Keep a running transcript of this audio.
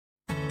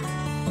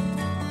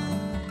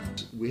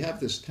we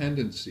have this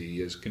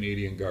tendency as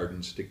Canadian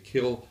gardeners to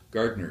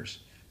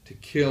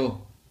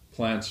kill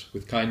plants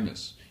with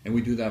kindness, and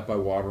we do that by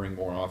watering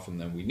more often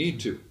than we need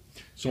to.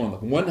 So on the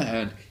one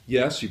hand,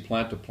 yes, you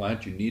plant a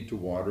plant, you need to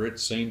water it.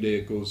 Same day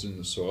it goes in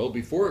the soil.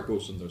 Before it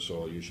goes in the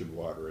soil, you should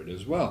water it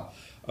as well.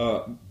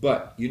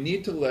 But you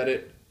need to let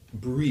it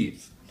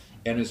breathe.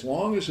 And as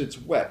long as it's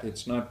wet,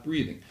 it's not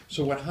breathing.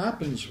 So what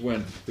happens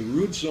when the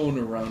root zone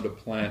around a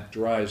plant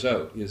dries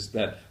out is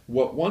that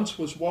what once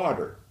was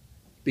water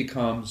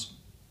becomes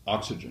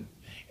oxygen.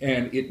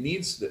 And it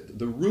needs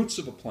the roots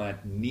of a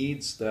plant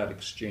needs that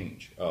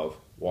exchange of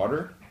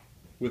water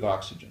with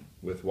oxygen,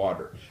 with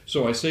water.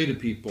 So I say to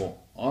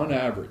people, on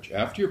average,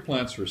 after your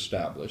plants are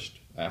established,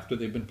 after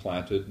they've been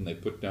planted and they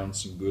put down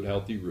some good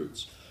healthy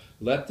roots,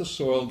 let the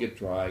soil get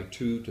dry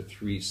 2 to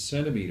 3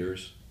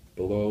 centimeters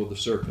below the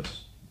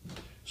surface.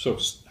 So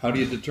how do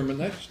you determine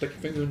that? Stick your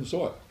finger in the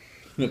soil.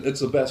 That's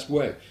the best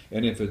way.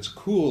 And if it's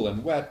cool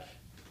and wet,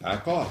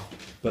 back off.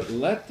 But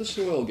let the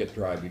soil get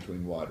dry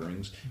between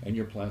waterings and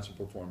your plants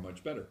will perform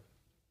much better.